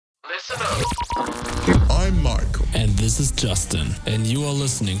Listen up. I'm Michael. And this is Justin. And you are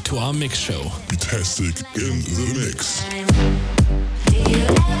listening to our mix show. Betastic in the mix. Do you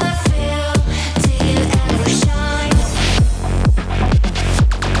ever feel? Do you ever shine?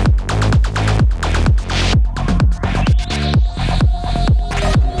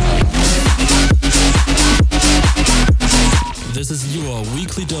 This is your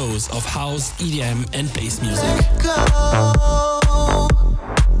weekly dose of house, EDM, and bass music. Let go.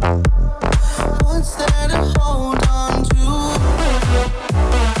 What's there to hold on to?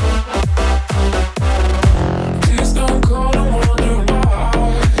 Please don't call and wonder why,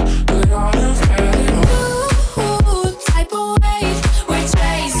 but I have had it all. Ooh, type of wave we're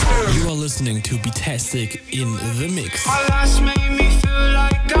chasing. You are listening to Betastic in the mix. My last made me feel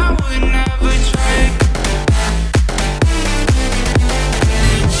like I would never trade.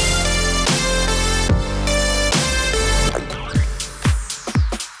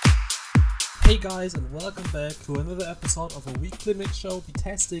 Hey guys, and welcome back to another episode of a weekly mix show,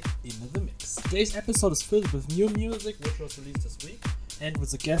 Betastic in the Mix. Today's episode is filled with new music which was released this week, and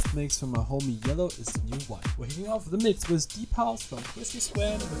with a guest mix from my homie Yellow is the new one. We're kicking off the mix with Deep House from Chrissy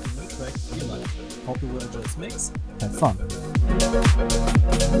Swan with the new track Real Life. Hope you will enjoy this mix. Have fun.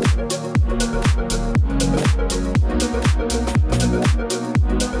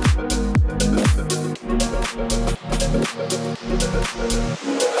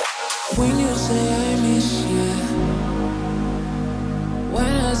 When you say I miss you, when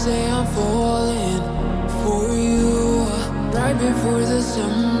I say I'm falling for you, right before the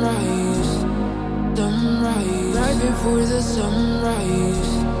sunrise, right before the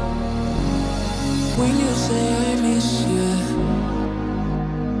sunrise. When you say I miss you,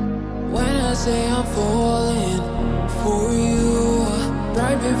 when I say I'm falling for you,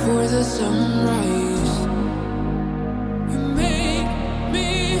 right before the sunrise.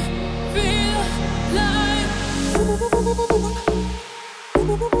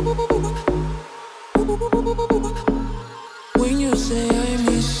 When you say I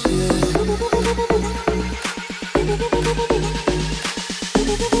miss you,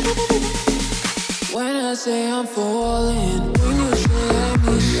 when I say I'm falling, when you say I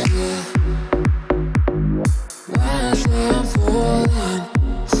miss you, when I say I'm falling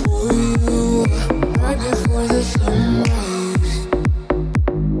for you, right before the sunrise,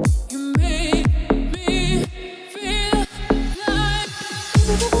 you make me feel like.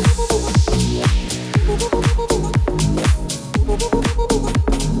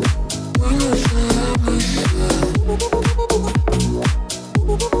 When you say I miss you,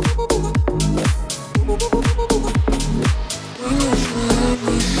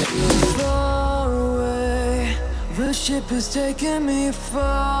 far away, the ship is taking me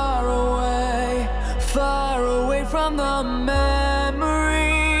far away from the memories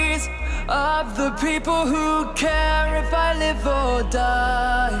of the people who care if I live or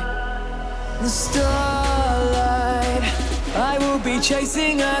die. The starlight, I will be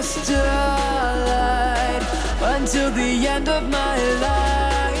chasing a starlight until the end of my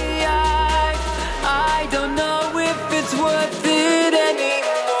life. I don't know if it's worth it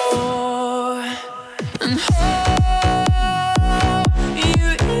anymore. And hold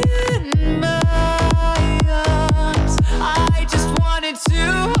you in my arms. I just wanted to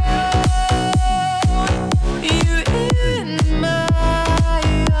hold you in my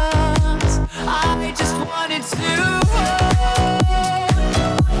arms. I just wanted to hold.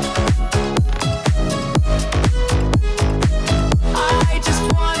 I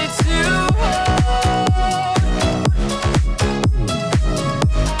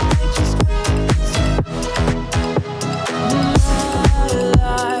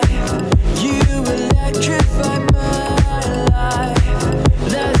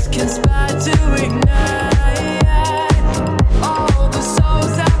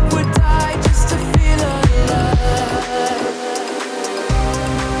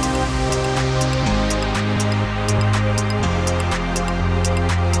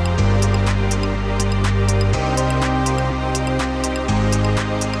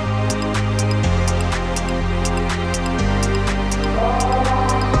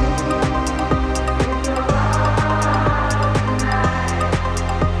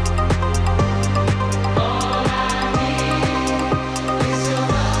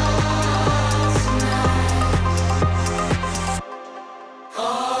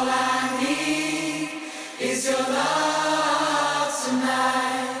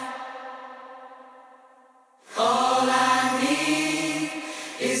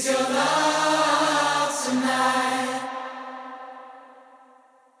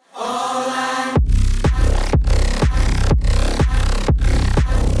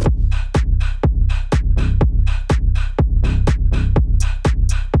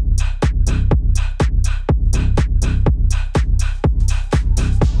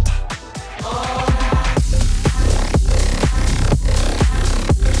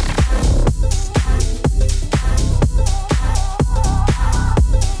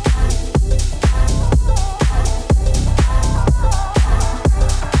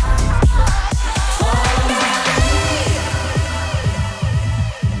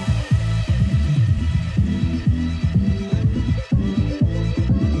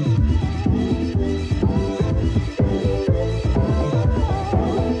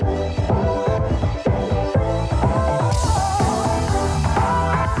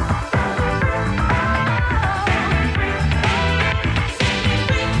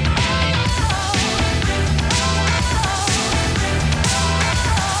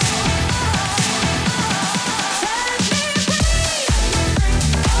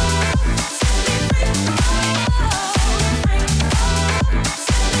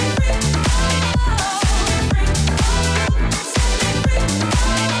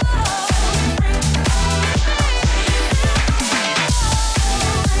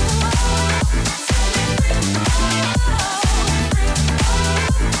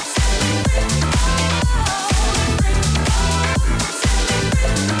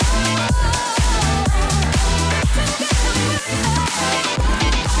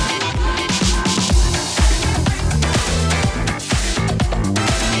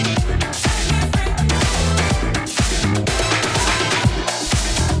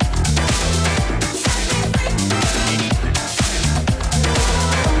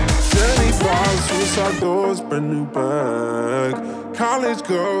Versace doors, brand new bag. College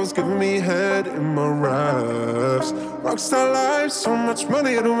girls giving me head in my raps. Rockstar life, so much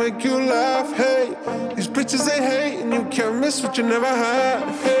money it'll make you laugh. Hey, these bitches they hate and you can't miss what you never had.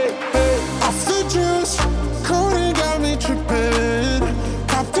 Hey, hey, off the juice, codeine got me tripping.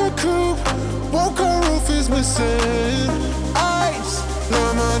 Pop the coupe, woke her roof is missing. Ice,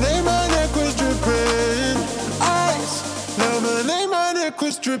 lemonade, my neck was dripping. Ice, lemonade, my neck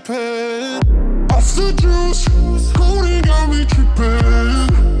was dripping. Off the juice, codeine got me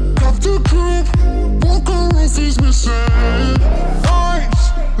tripping. Pop the coupe, woke her roof is missing.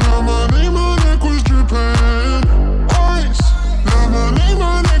 Ice, lemonade, my neck was dripping. Ice, lemonade,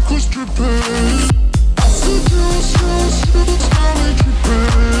 my neck was dripping. Off the juice, got me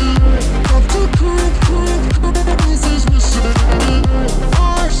tripping. Pop the coupe, roof is missing.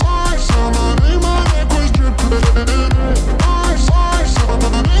 Ice, lemonade, my neck was dripping. Ice,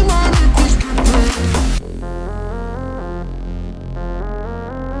 lemonade, my neck was dripping.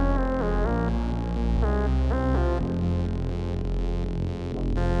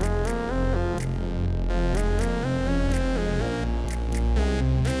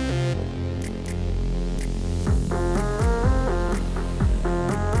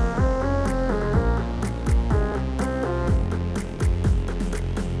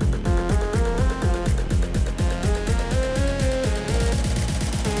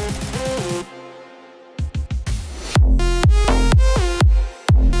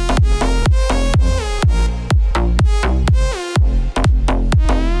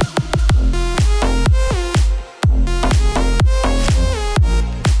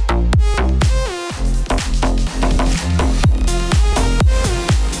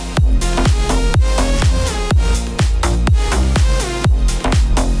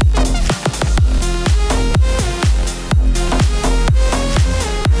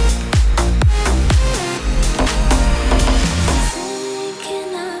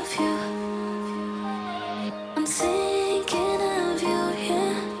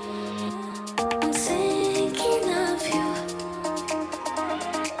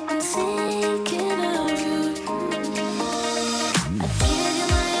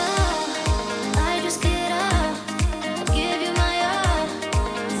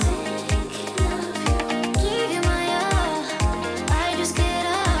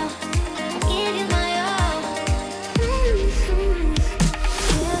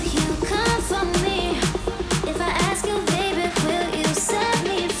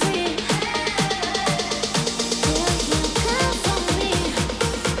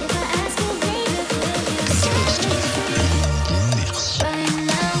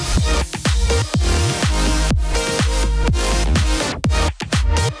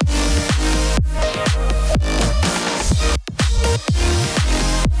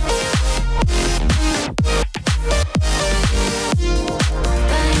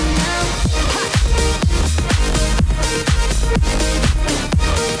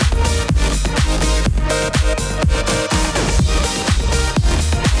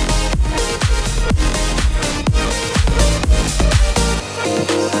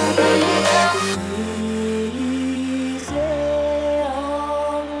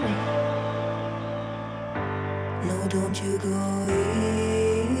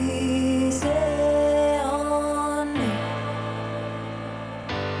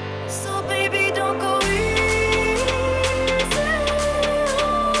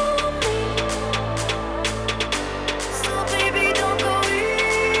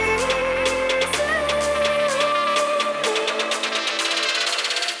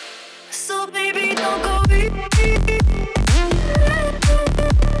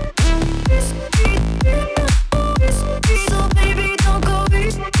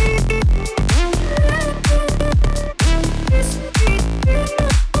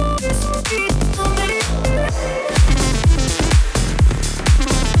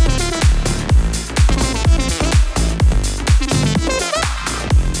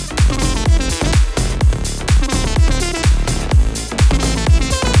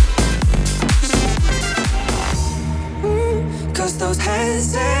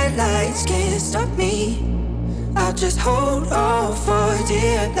 just hold on for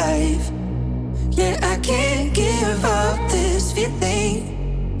dear life. Yeah, I can't give up this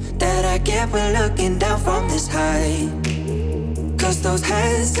feeling that I get when looking down from this high. Cause those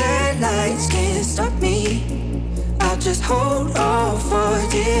hazard lights can't stop me. I'll just hold on for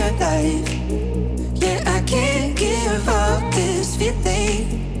dear life. Yeah, I can't give up this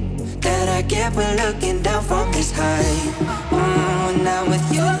feeling that I get when looking down from this high. When I'm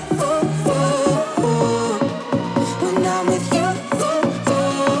with you, when I'm with you,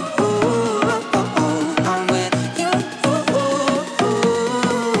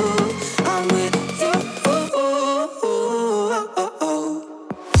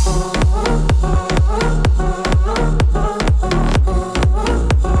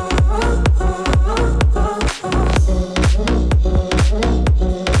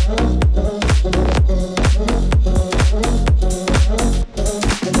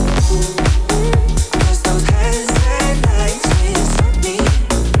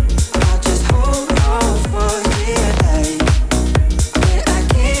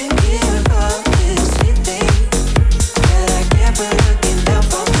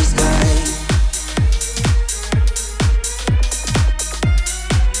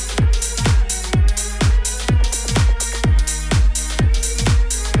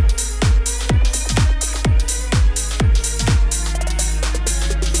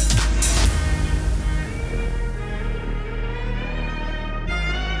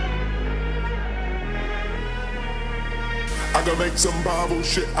 I can make some Bible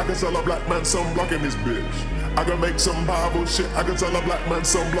shit. I can tell a black man some block in this bitch. I can make some Bible shit. I can tell a black man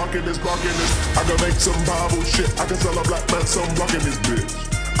some block in this, block in this. I can make some Bible shit. I can tell a black man some block in this bitch.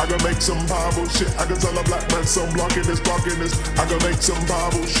 I can make some Bible shit. I can tell a black man some block in this, block in this. I can make some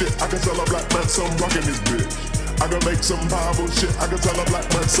Bible shit. I can tell a black man some block in this bitch. I can make some Bible shit. I can tell a black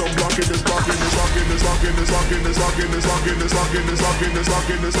man some block in this, block in this, block in this, block in this, block in this, block in this, block in this, block in this, block in this,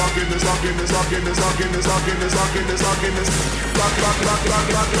 block in this, block in this, block in this, block in this, block in this, block in this, block in this, block in this, block, block, block, block,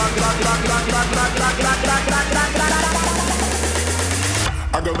 block, block, block, block, block, block, block, block, block, block, block, block.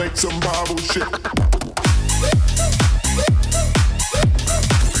 I can make some Bible shit.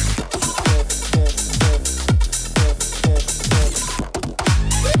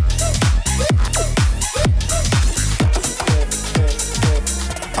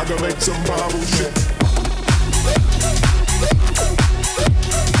 I can make some Bible shit.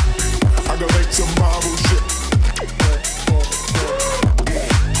 I can make some Bible shit.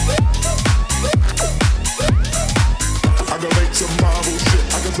 I can make some Bible shit.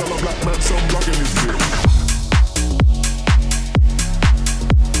 I can tell a black man some block in his bitch.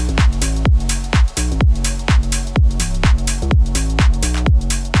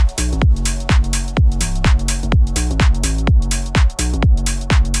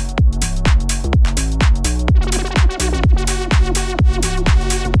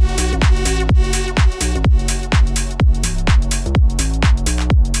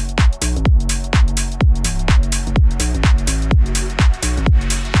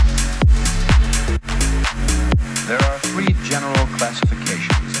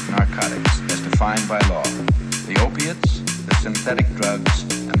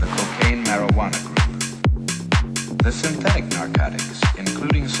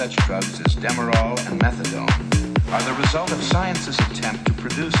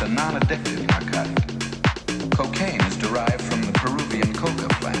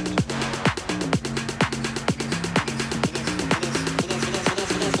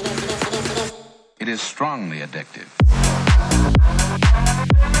 Strongly addictive.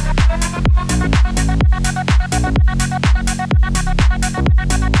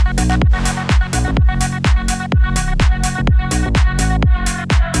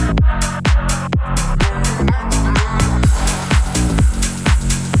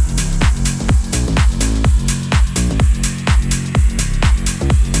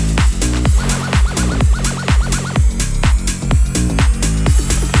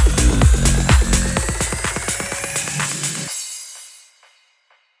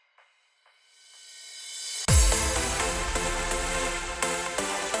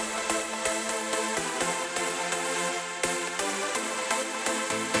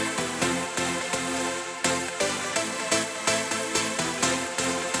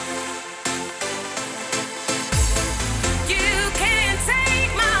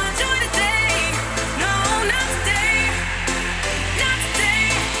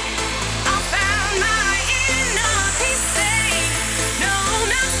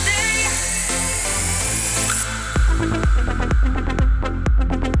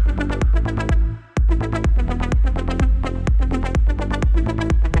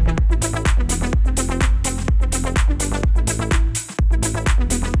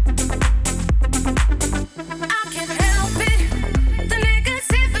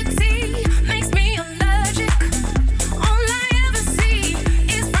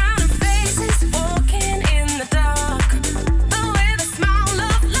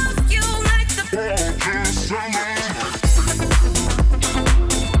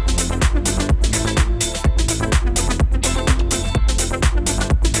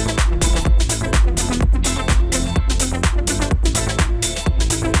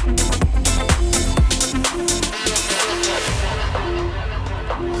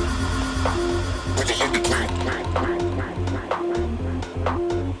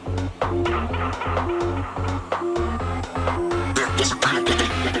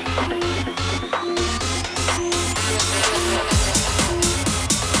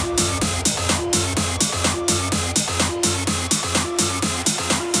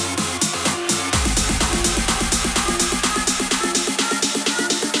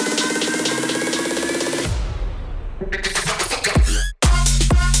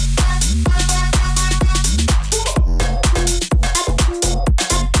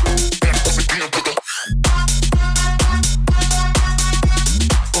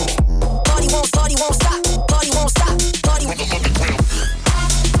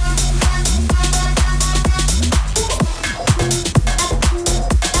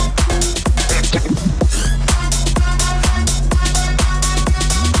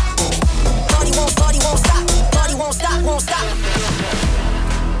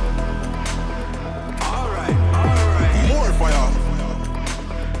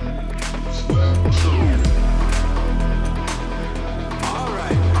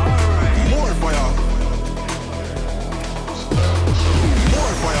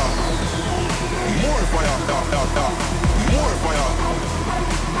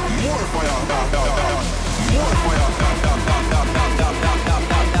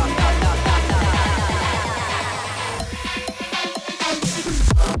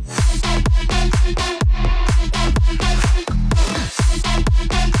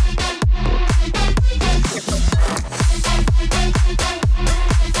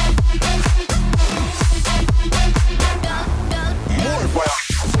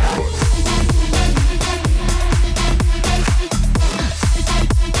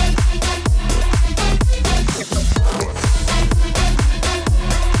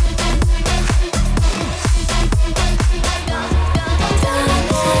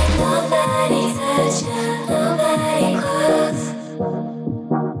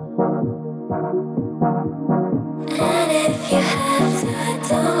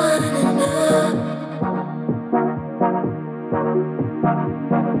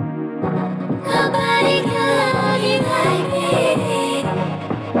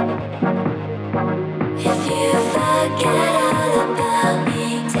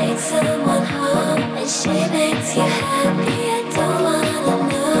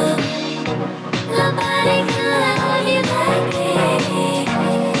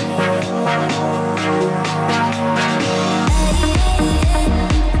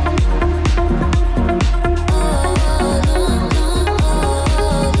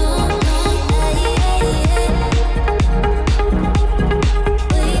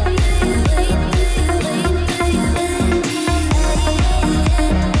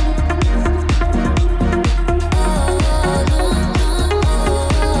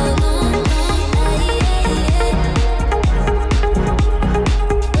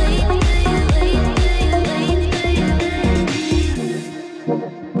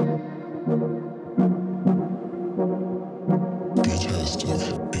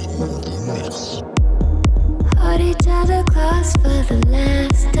 for the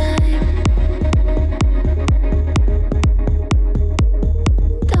last time.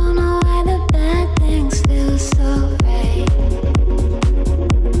 Don't know why the bad things feel so right.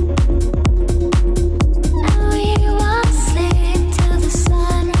 And we won't sleep till the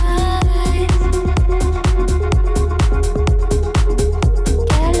sunrise.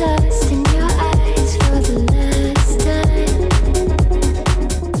 Get lost in your eyes for the last time.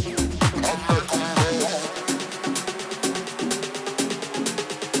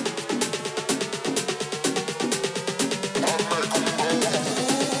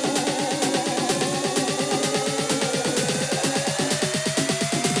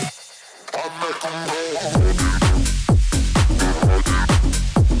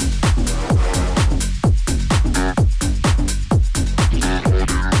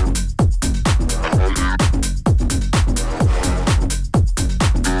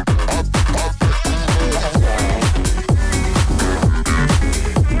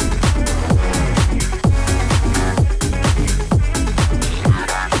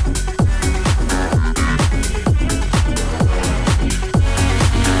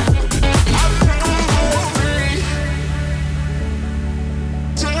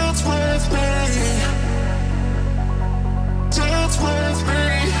 Dance with me. Dance with me.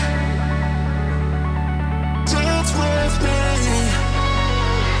 Dance with me. Dance with me.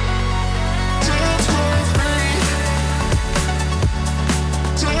 Dance with me.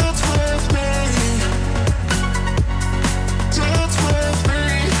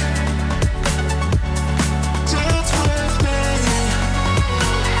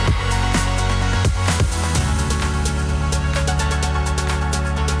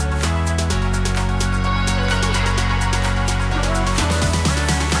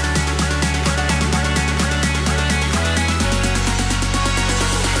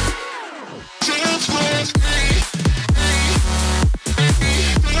 Dance with me. Dance with me. Dance with me.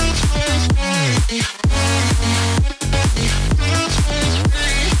 Dance with me.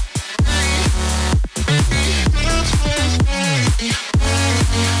 Dance with me.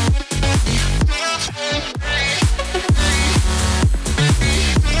 Dance with me. Dance with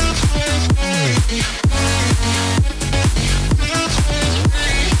me. Dance with me. Dance with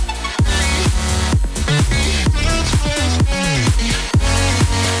me. Dance with me.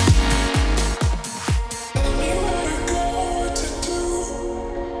 Anywhere to go, what to do.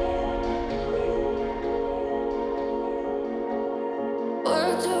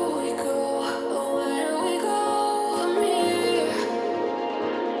 Where do we go? Where do we go from here?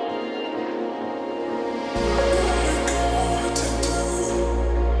 What to do.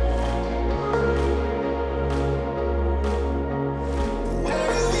 Where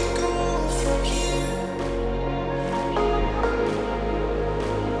do we go from here?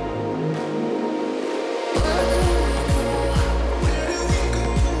 Where do we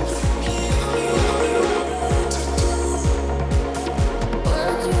go from here? What to do.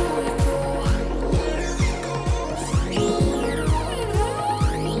 Where do we go? Where do we go from here? Where do we go?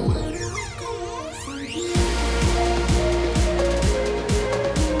 Where do we go from here?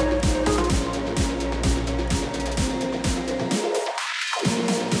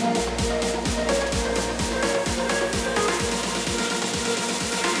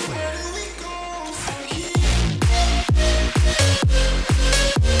 Where do we go from here? Where do we go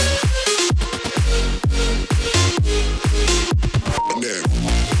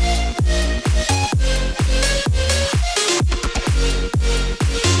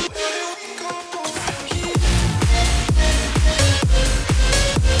from here?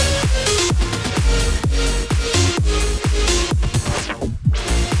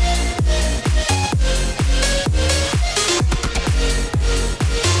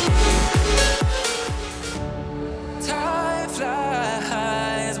 Time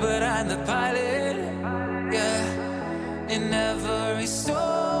flies, but I'm the pilot. Yeah, in every storm,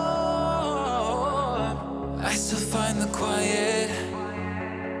 I still find the quiet.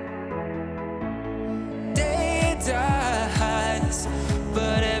 Day dies,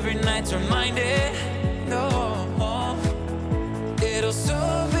 but every night's reminded. No, it'll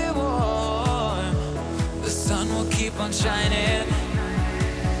soon be warm. The sun will keep on shining.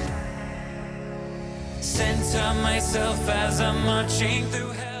 Center myself as I'm marching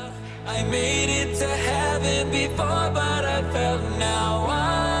through hell. I made it to heaven before, but I felt now I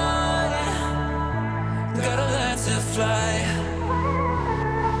gotta learn to fly.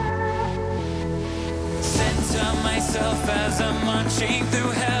 Center myself as I'm marching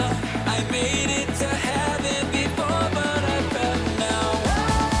through hell. I made it to heaven before, but I felt now I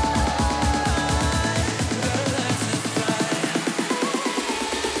gotta learn to fly.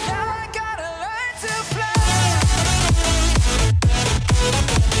 Now I gotta learn to fly.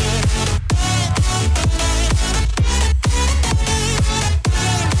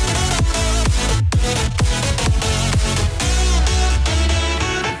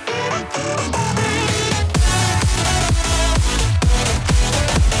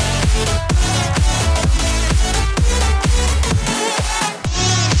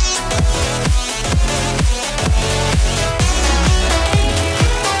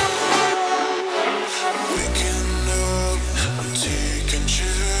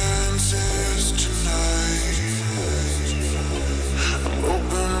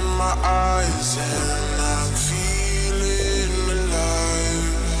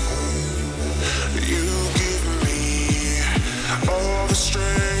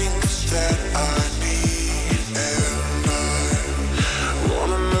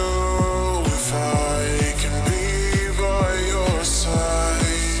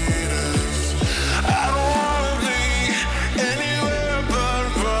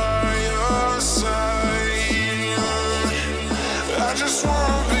 just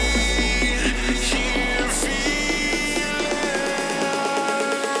wanna be here feeling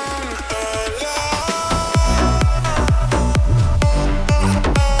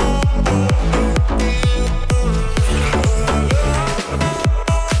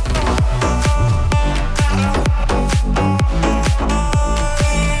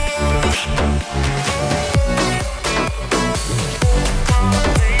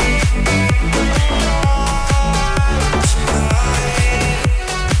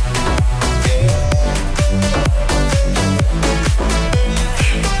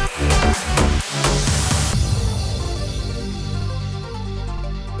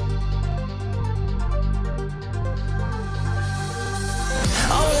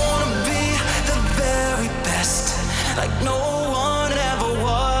like no one ever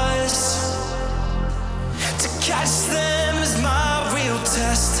was. To catch them is my real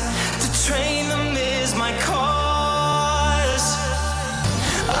test. To train them is my cause.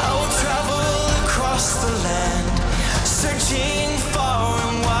 I will travel across the land, searching far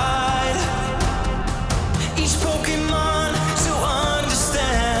and wide. Each Pokemon to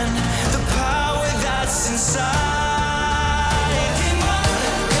understand the power that's inside.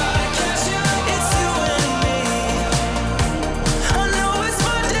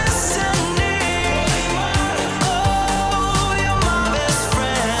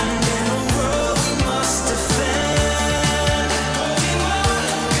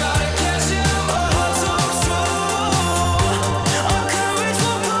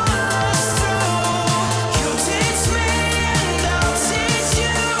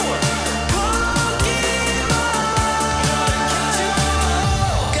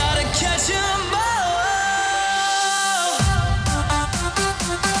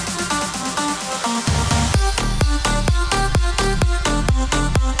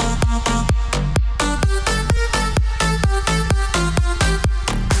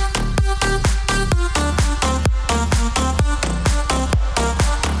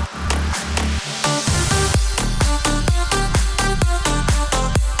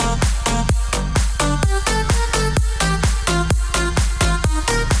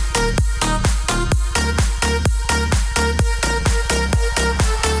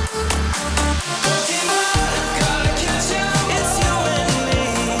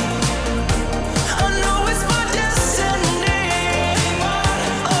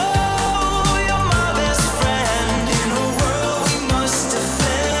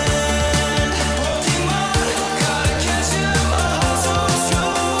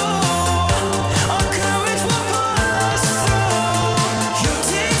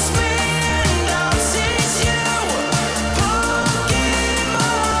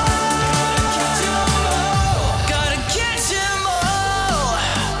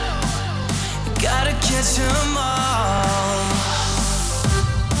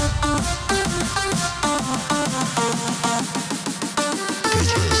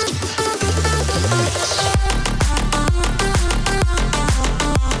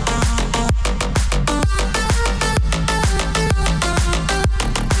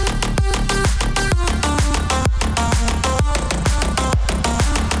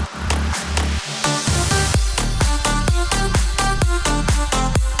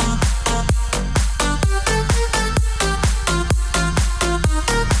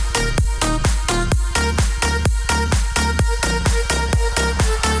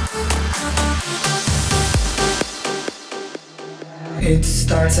 It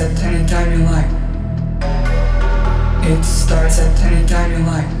starts at any time you like. It starts at any time you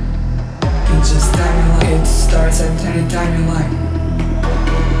like. It just time you like. It starts at any time you like.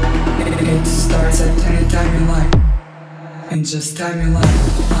 It starts at any time you like. And just time you like.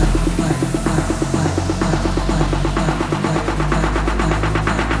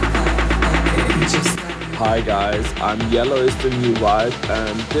 Hi guys, I'm Yellow is the New White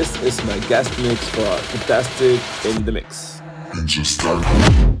and this is my guest mix for Fantastic in the Mix. And just start.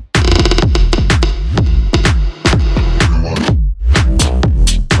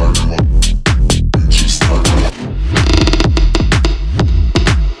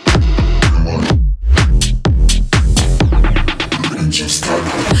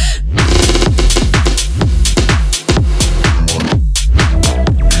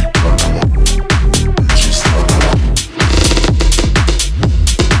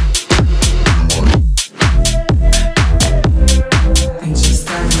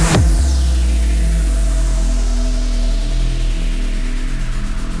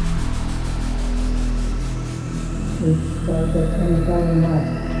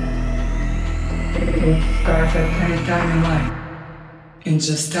 And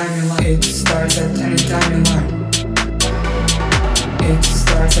just time you like. It starts at any time you like. It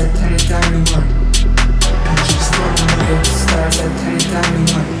starts at anytime you want. It starts at anytime you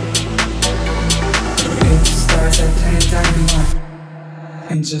want. It starts at anytime you want.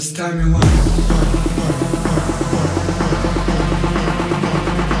 And just time you want.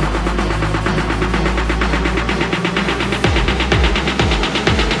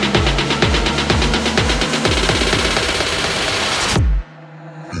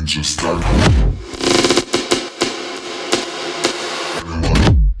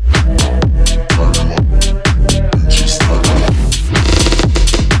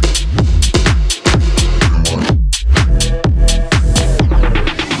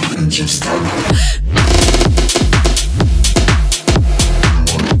 Just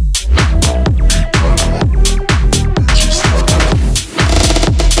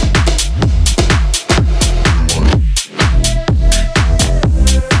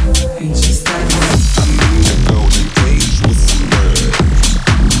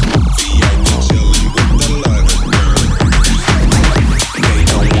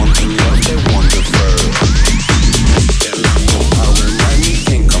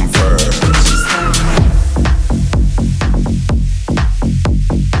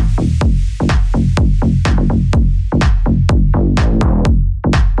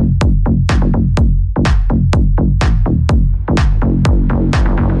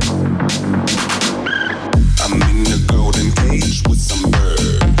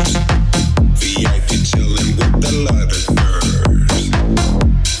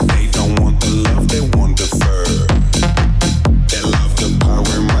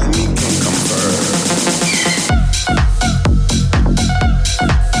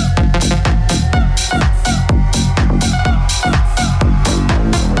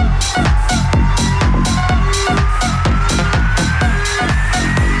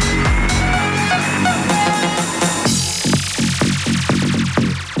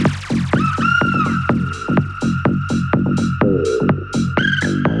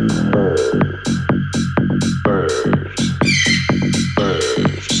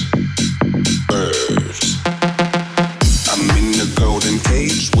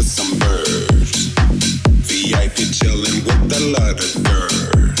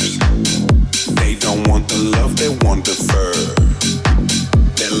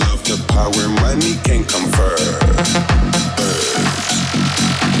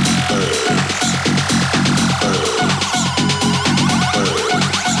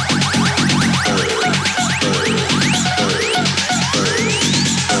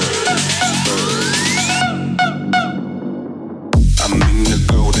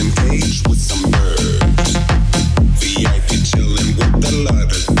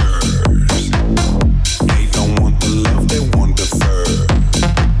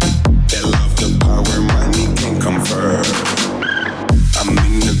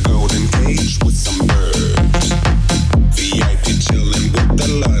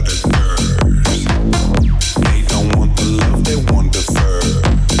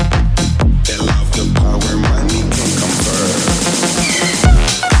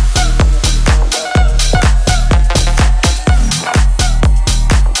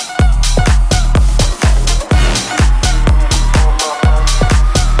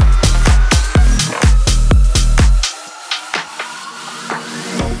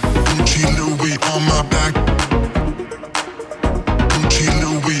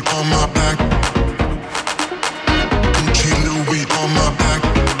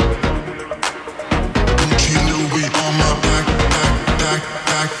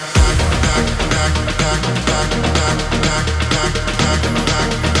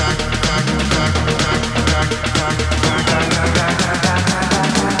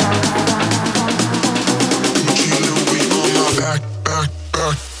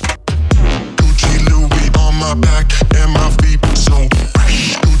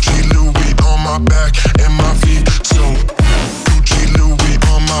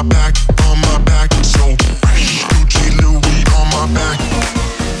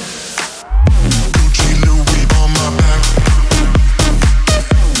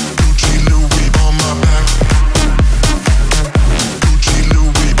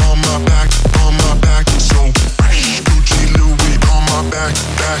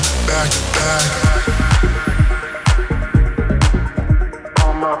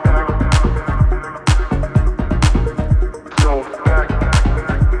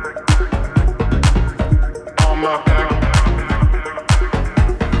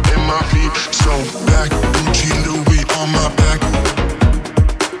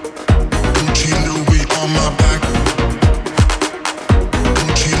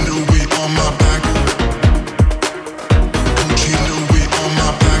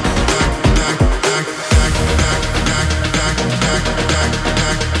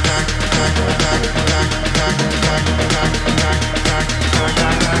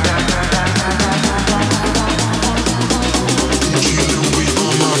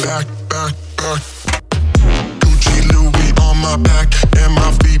back, back, back. Gucci Louis on my back and my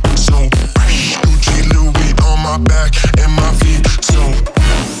feet so fresh. Gucci Louis on my back and my feet so.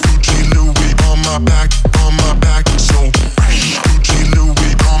 Gucci Louis on my back so fresh. Gucci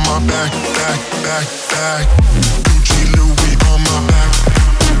Louis on my back, back, back, back. Gucci Louis on my back.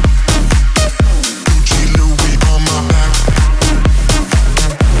 Gucci Louis on my back.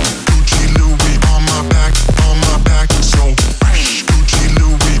 Gucci Louis on my back so fresh. Gucci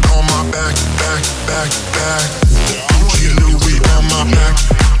Louis on my back, back, back, back. Gucci Louis on my back.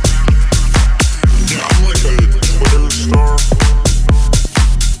 Yeah, I'm like a Twitter star.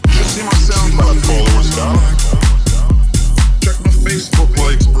 You see my SoundCloud followers down. Check my Facebook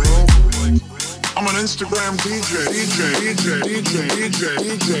likes, bro. I'm an Instagram DJ.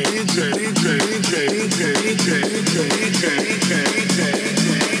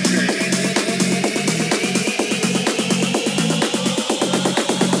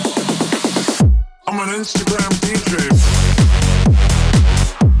 I'm an Instagram DJ.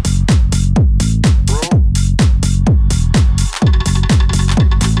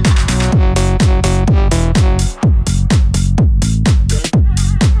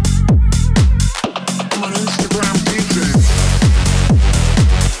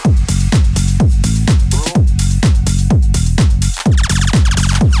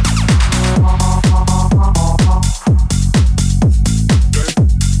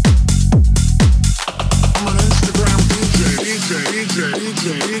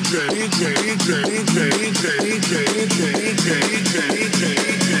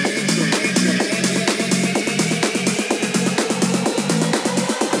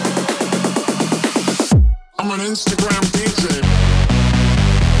 I'm an Instagram DJ.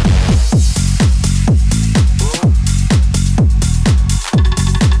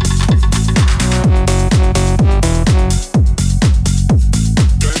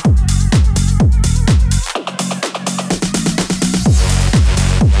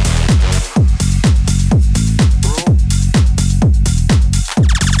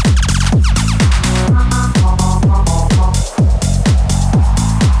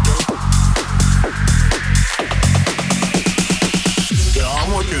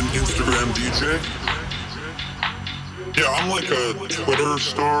 Yeah, I'm like a Twitter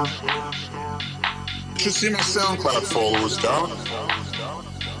star. You should see my SoundCloud followers, dog.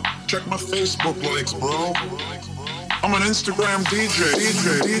 Check my Facebook likes, bro. I'm an Instagram DJ.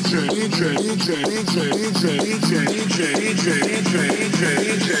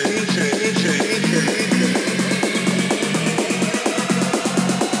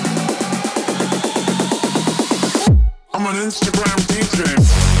 I'm an Instagram DJ.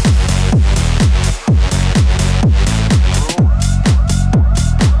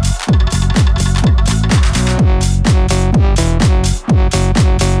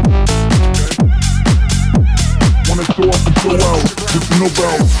 Show up and show out, what you know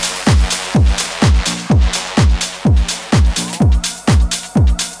about.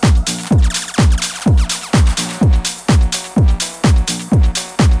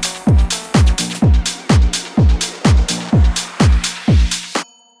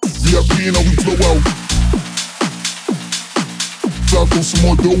 VIP and how we flow out. Try to throw some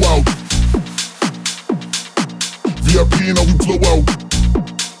more dough out. VIP and how we flow out.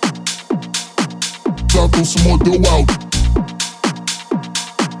 Try to throw some more dough out.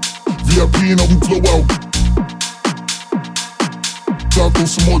 VIP and how we flow out. Try to throw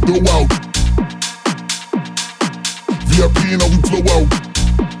some more dough out. VIP and how we flow out.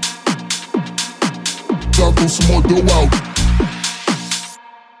 Try to throw some more dough out.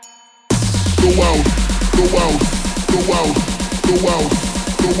 Go out, go out, go out, go out,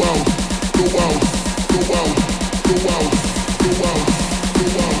 go out, go out, go out, go out, go out, go out, go out.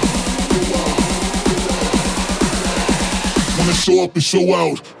 Wanna show up and show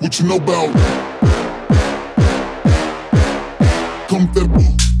out, what you know about. Come through.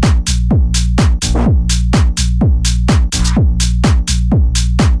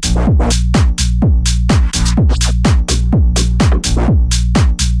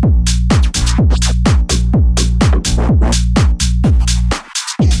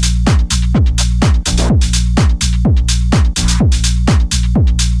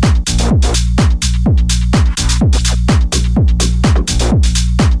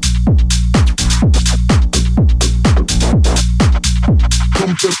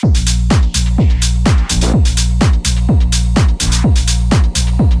 Come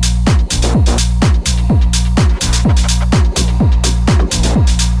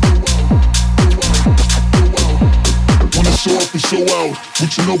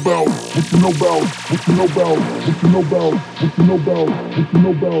you know about, what you know about, what you know about, what you know about, what you know about, what you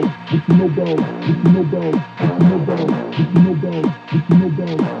know about, what you know about, what you know about, what you know about, what you know about, what you know about,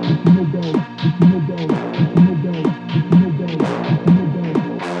 what you know about, what you know about, what you know about, what you know about, what you know about.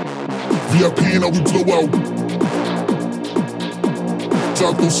 VIP and how we blow out. Try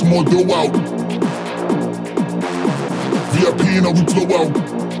to throw some more dough out. VIP and how we blow out.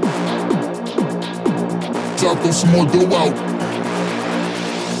 Try to throw some more dough out.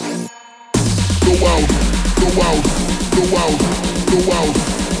 Go out, go out, go out, go out,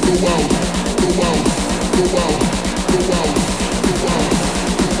 go out, go out, go out, go out, go out.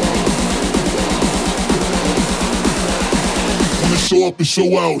 Wanna show up and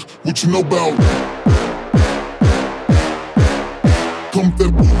show out, what you know about? Come to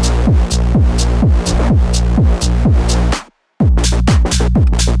the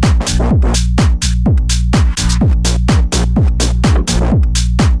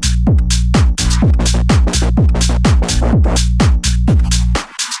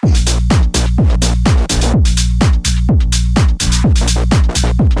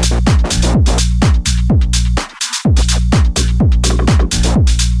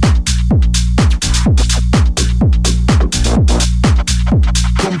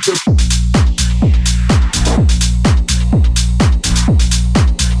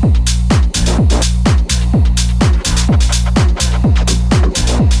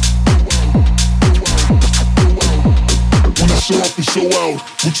show out,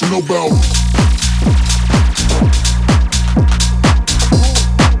 what you know about?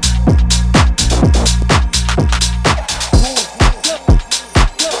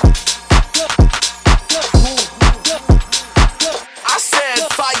 I said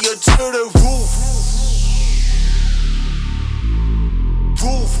fire to the roof.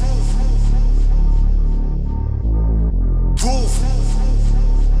 Roof. Roof.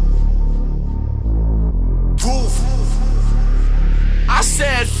 Roof. I said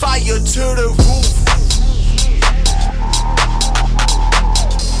fire to the roof.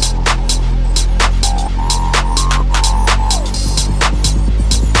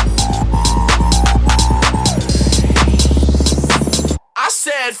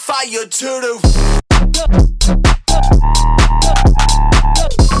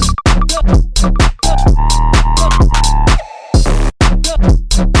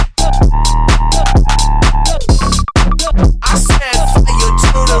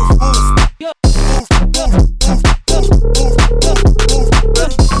 said fire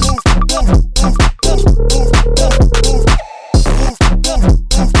to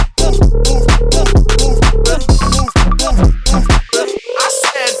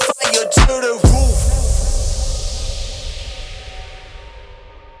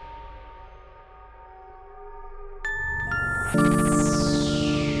roof.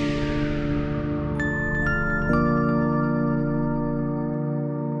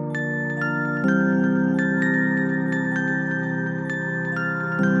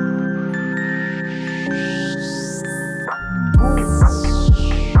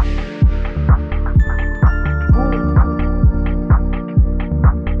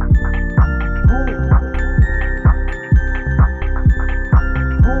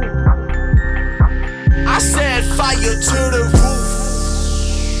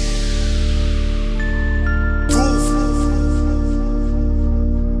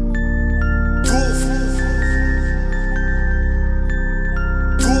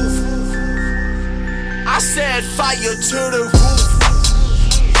 Fire to the roof.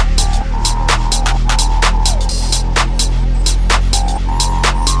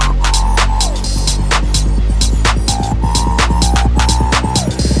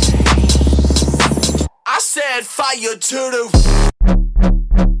 I said fire to the roof.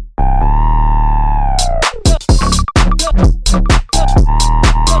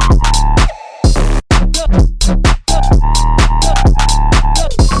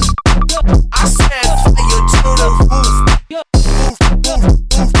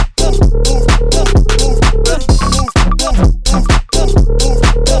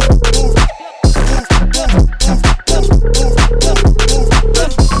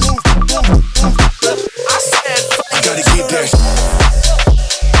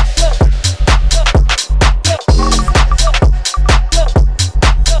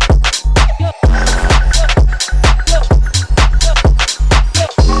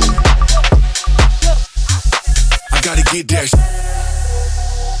 Get that shit.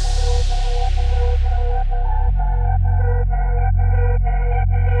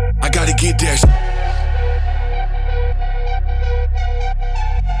 I gotta get that shit.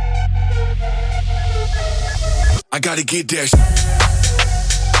 I gotta get that shit.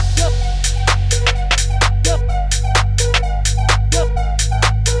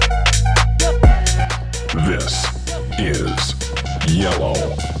 Yellow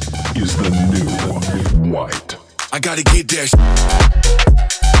is the new white. I gotta get that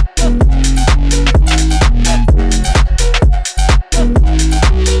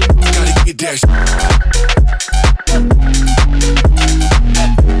I gotta get that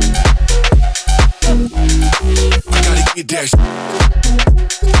I gotta get that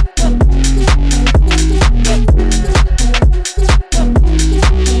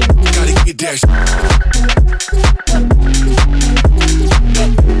gotta get that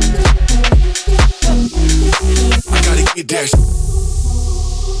I gotta get that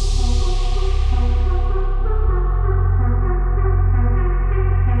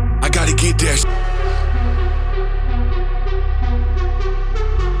I gotta get that I gotta get that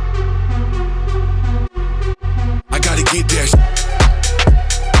I gotta get that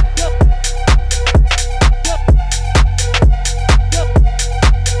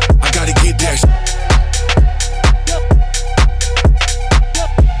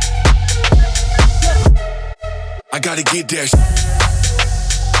I gotta get that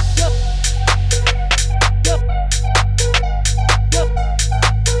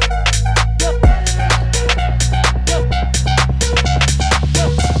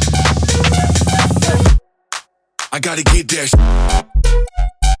I gotta get that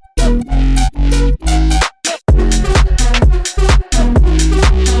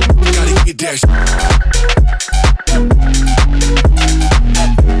I gotta get that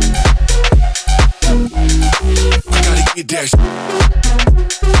I gotta get that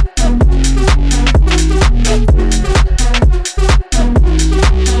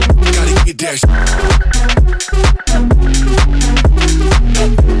I gotta get that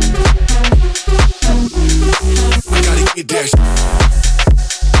I gotta get that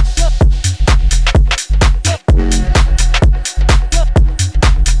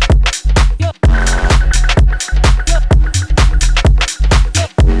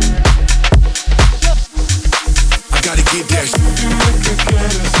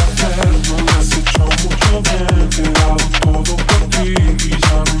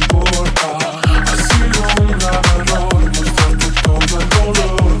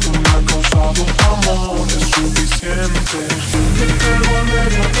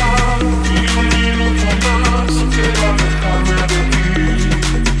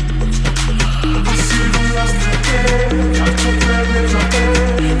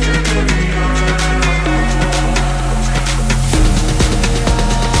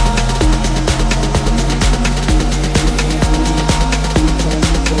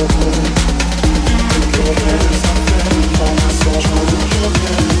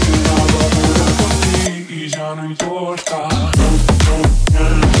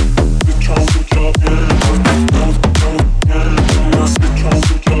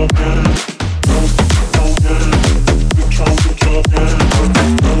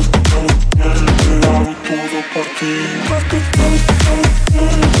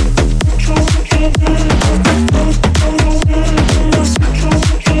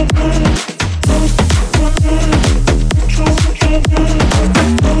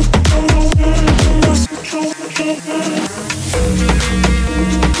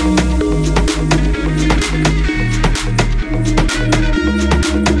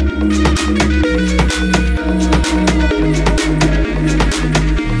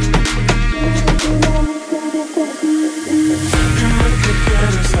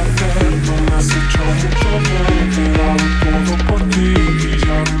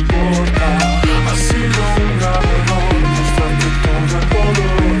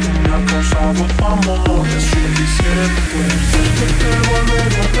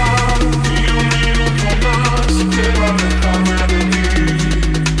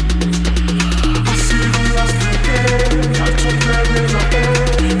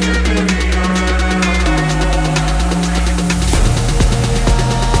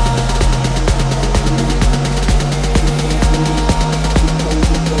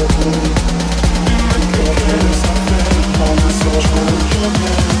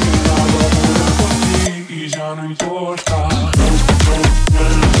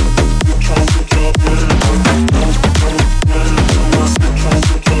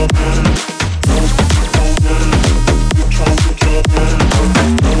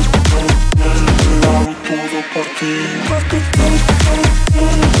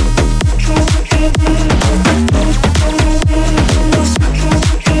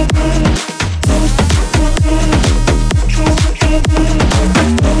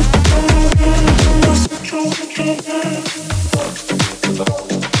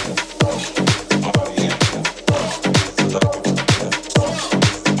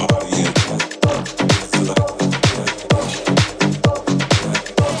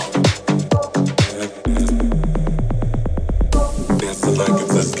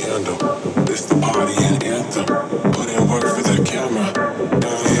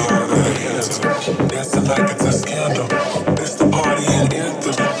like it's a scandal. It's the party and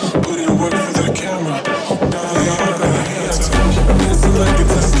anthem. Put in work for the camera. Now they all got hands up. Dancing like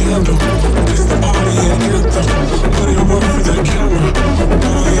it's a scandal. It's the party and anthem. Put in work for the camera.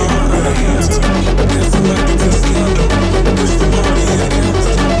 Now they all got hands up. Dancing like it's a scandal. It's the party and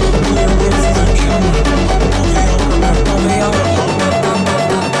anthem. Put in work for the camera. Now they all got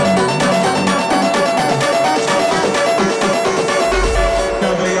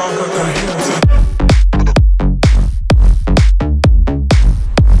their hands up.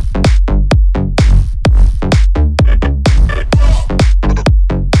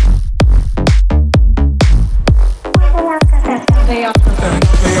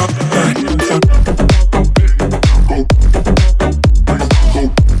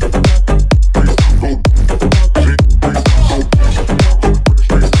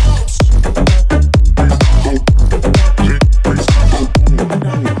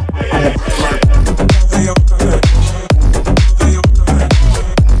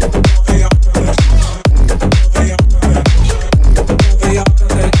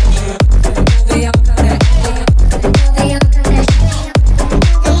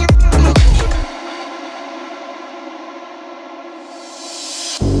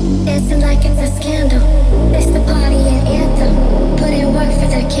 Dancing like it's a scandal. It's the party and anthem. Put in work for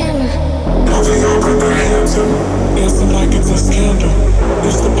the camera. Now they all got their hands up. Dancing like it's a scandal.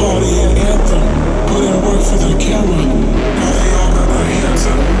 It's the party and anthem. Put in work for the camera. Now they all got their hands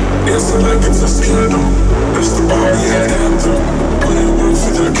up. Dancing like it's a scandal. It's the party and anthem. Put in work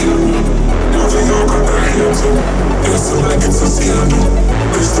for the camera. Now they all got their hands up. Dancing like it's a scandal.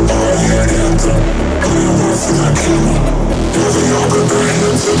 It's the party and anthem. Put in work for the camera. Now they all got their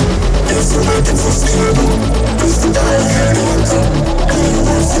hands up. Dancing like it's a scandal. It's the party and anthem. Put in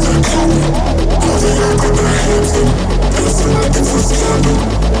work for the camera. Now they all got their hands up. Dancing like it's a scandal.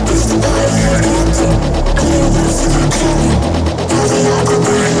 It's the party and anthem. Put in work for the camera. Now they all got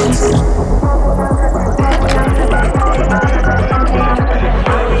their hands up.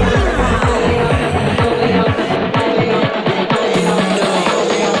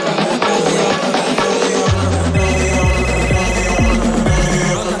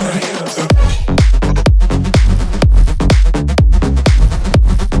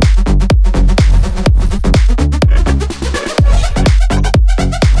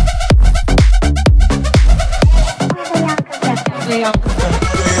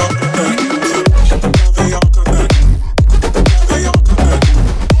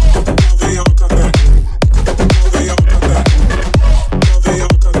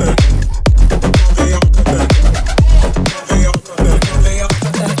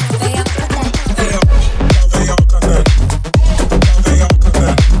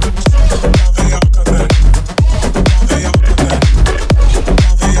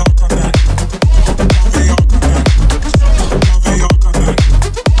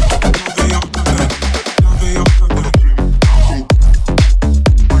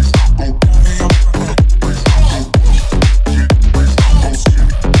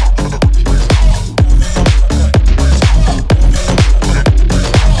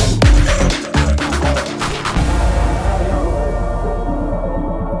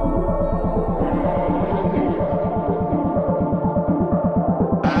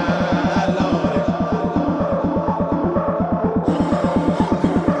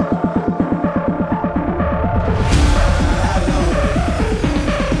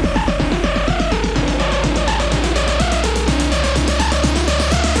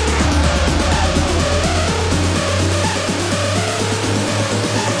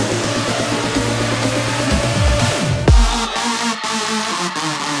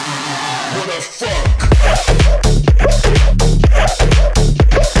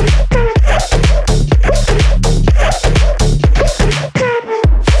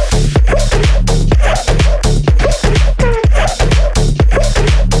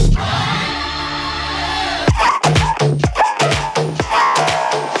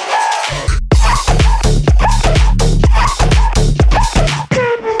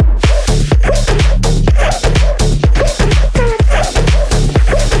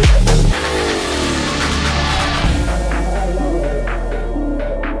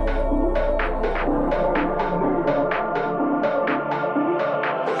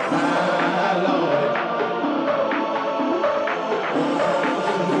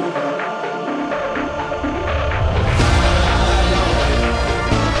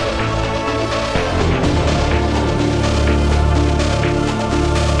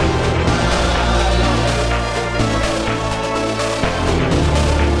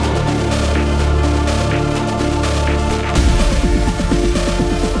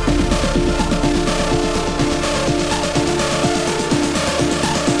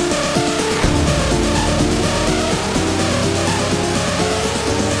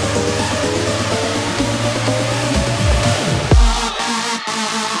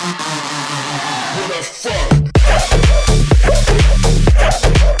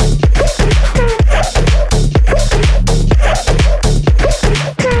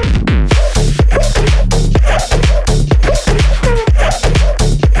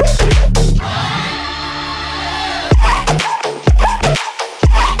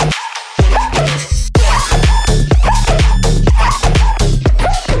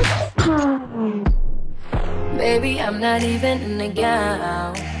 Not even in a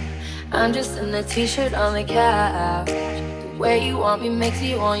gown, I'm just in a t-shirt on the couch. The way you want me makes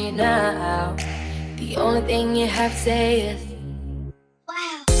me want you now. The only thing you have to say is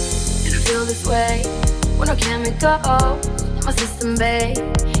wow. Did it feel this way? When no chemicals in my system, babe.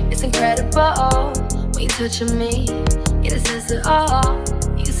 It's incredible when you touching me. Yeah, it says it all.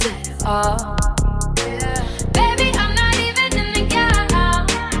 You said it all.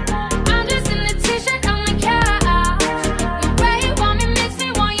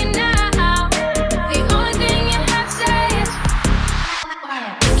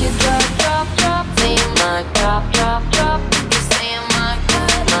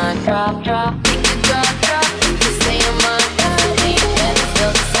 Drop, drop, make it drop, drop. You stay in my body and it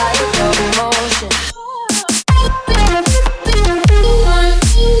feels like a motion.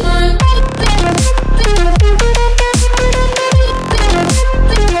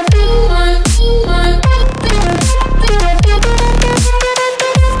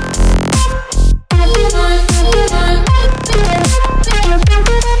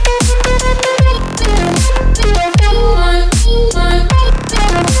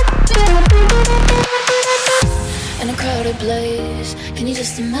 Blaze. Can you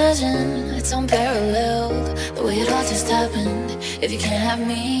just imagine? It's unparalleled, the way it all just happened. If you can't have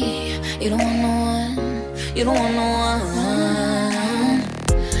me, you don't want no one. You don't want no one.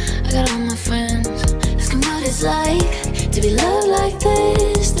 I got all my friends asking what it's like to be loved like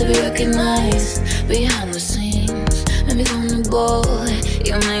this, to be recognized behind the scenes. Maybe vulnerable,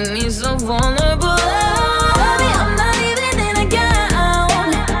 you make me so vulnerable. Baby, I'm not even in a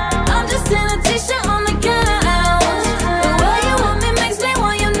gown, I'm just in a t-shirt on the couch.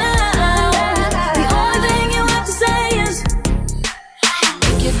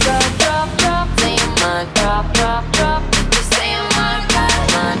 Drop, drop, drop, you stay in my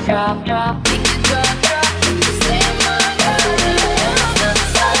body. Drop, drop, make it drop, drop, you stay in my body.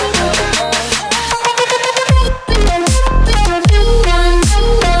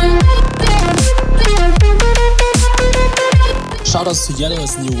 Shoutouts to Yellow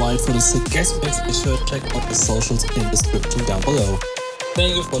as new wife for the sick guest mix. Be sure to check out the socials in the description down below.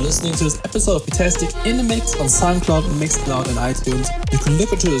 Thank you for listening to this episode of Fantastic in the Mix on SoundCloud, Mixcloud and iTunes. You can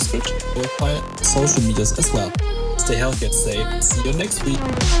look into the description or find social medias as well. Stay healthy and safe. See you next week.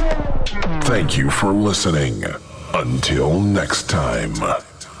 Thank you for listening. Until next time,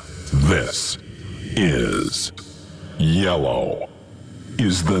 this is Yellow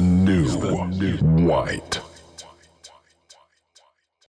is the new white.